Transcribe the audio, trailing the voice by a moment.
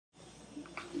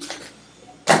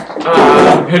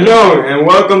Hello and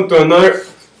welcome to another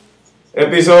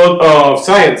episode of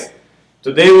Science.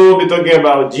 Today we will be talking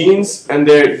about genes and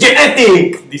their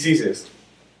genetic diseases.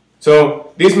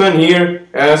 So this man here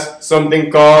has something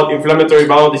called inflammatory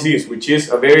bowel disease, which is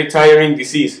a very tiring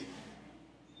disease.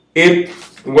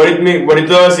 What it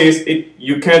does is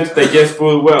you can't digest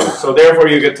food well, so therefore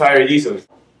you get tired easily.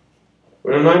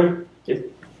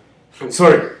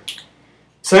 Sorry.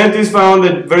 Scientists found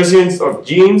that versions of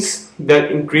genes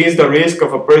that increase the risk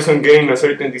of a person getting a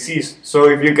certain disease. So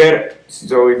if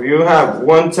you have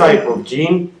one type of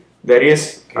gene that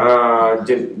is a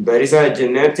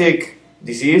genetic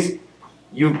disease,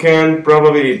 you can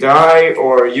probably die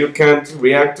or you can't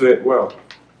react to it well.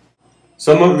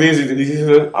 Some of these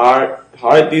diseases are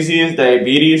heart disease,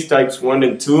 diabetes types 1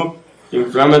 and 2,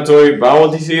 inflammatory bowel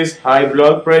disease, high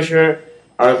blood pressure,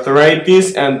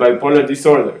 arthritis, and bipolar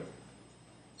disorder.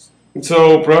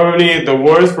 So probably the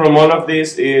worst from all of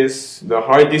this is the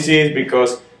heart disease,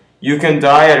 because you can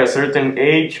die at a certain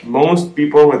age. Most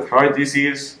people with heart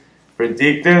disease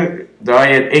predicted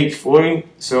die at age 40.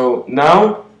 So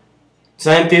now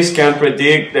scientists can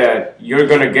predict that you're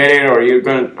gonna get it or you're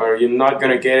not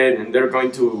gonna get it, and they're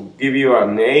going to give you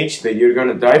an age that you're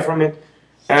gonna die from it.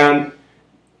 And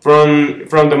from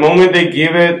the moment they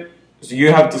give it, so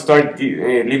you have to start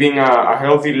living a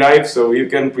healthy life so you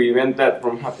can prevent that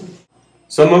from happening.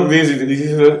 Some of these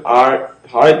diseases are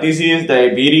heart disease,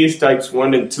 diabetes types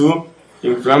 1 and 2,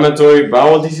 inflammatory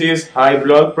bowel disease, high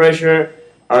blood pressure,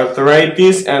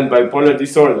 arthritis, and bipolar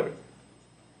disorder.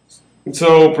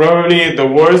 So probably the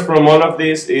worst from all of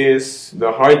this is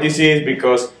the heart disease,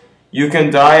 because you can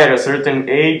die at a certain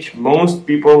age. Most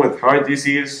people with heart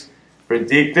disease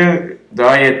predicted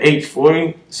die at age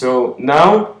 40. So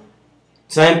now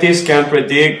scientists can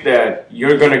predict that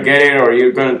you're gonna get it or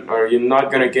you're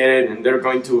not gonna get it, and they're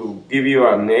going to give you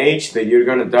an age that you're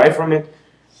gonna die from it.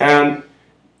 And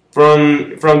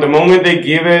from the moment they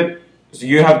give it, so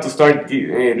you have to start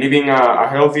living a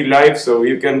healthy life so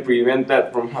you can prevent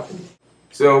that from happening.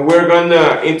 So we're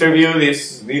gonna interview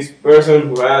this person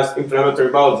who has inflammatory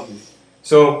bowel disease.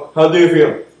 So how do you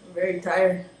feel? Very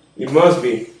tired. It must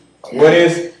be. What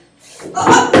is?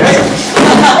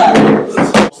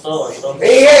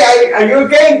 Hey, are you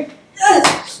okay?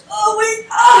 Yes. Oh wait.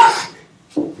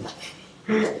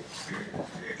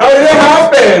 How did that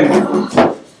happen?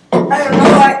 I don't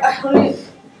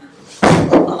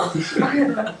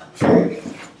know.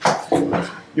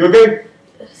 You okay?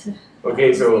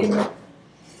 Okay,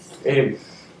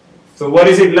 so what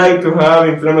is it like to have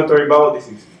inflammatory bowel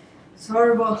disease? It's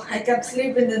horrible. I can't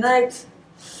sleep in the night.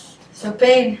 It's a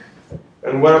pain.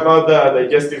 And what about the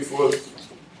digestive food?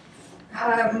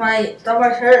 My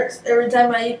stomach hurts every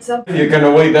time I eat something. You can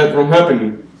avoid that from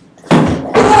happening.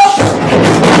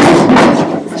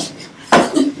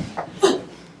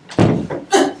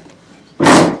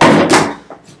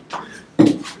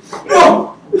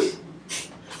 No!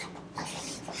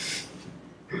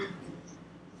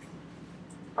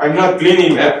 I'm not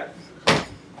cleaning that.